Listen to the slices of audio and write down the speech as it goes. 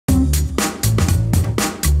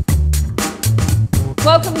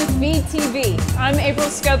Welcome to Speed TV. I'm April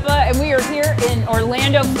Scopa and we are here in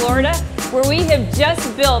Orlando, Florida, where we have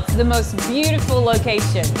just built the most beautiful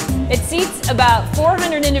location. It seats about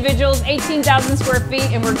 400 individuals, 18,000 square feet,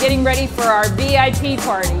 and we're getting ready for our VIP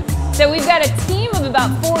party. So we've got a team of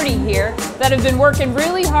about 40 here that have been working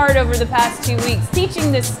really hard over the past 2 weeks,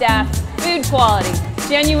 teaching this staff food quality,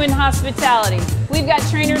 genuine hospitality. We've got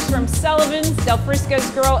trainers from Sullivan's,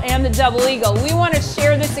 DelFrisco's Girl, and the Double Eagle. We want to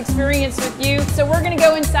share this experience with you, so we're going to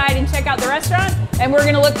go inside and check out the restaurant, and we're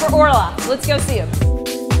going to look for Orloff. Let's go see him.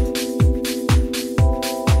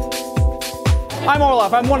 I'm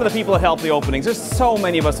Orloff. I'm one of the people that help the openings. There's so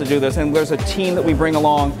many of us to do this, and there's a team that we bring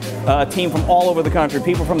along, a team from all over the country,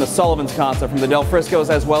 people from the Sullivan's concept, from the DelFrisco's,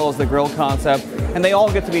 as well as the Grill concept, and they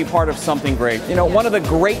all get to be part of something great. You know, one of the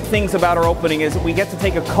great things about our opening is that we get to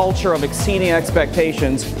take a culture of exceeding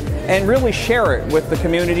expectations and really share it with the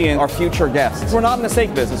community and our future guests. We're not in the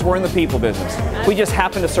steak business, we're in the people business. We just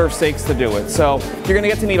happen to serve steaks to do it. So you're going to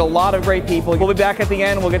get to meet a lot of great people. We'll be back at the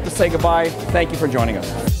end, we'll get to say goodbye. Thank you for joining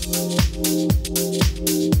us.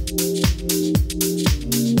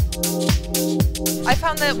 I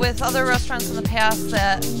found that with other restaurants in the past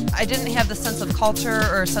that I didn't have the sense of culture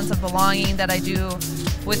or sense of belonging that I do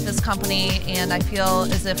with this company, and I feel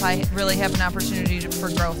as if I really have an opportunity for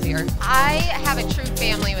growth here. I have a true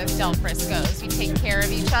family with DelFrisco's. We take care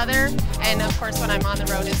of each other, and of course when I'm on the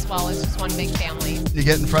road as well, it's just one big family. You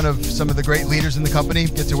get in front of some of the great leaders in the company,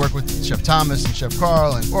 get to work with Chef Thomas and Chef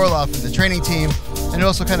Carl and Orloff and the training team, and it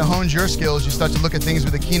also kind of hones your skills. You start to look at things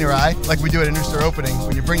with a keener eye, like we do at a new store opening.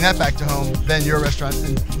 When you bring that back to home, then your restaurant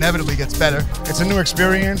inevitably gets better. It's a new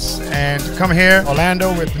experience, and to come here,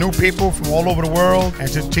 Orlando, with new people from all over the world,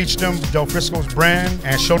 and to teach them DelFrisco's brand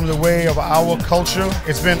and show them the way of our culture,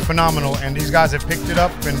 it's been phenomenal, and these guys have picked it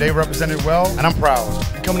up and they represented well, and I'm proud.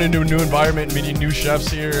 Coming into a new environment, meeting new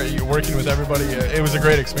chefs here, you're working with everybody, it was a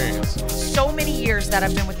great experience. So many years that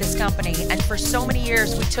I've been with this company, and for so many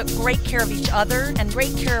years we took great care of each other and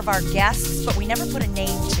great care of our guests, but we never put a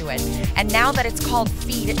name to it. And now that it's called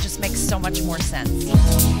Feed, it just makes so much more sense.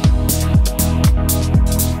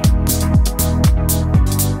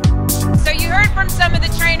 So you heard from some of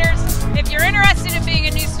the trainers. If you're interested in being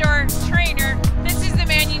a new store trainer, this is the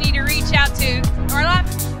man you need to reach out to.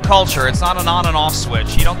 Orloff? Culture, it's not an on and off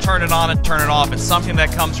switch. You don't turn it on and turn it off. It's something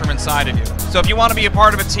that comes from inside of you. So if you want to be a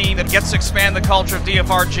part of a team that gets to expand the culture of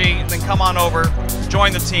DFRG, then come on over,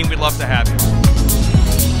 join the team. We'd love to have you.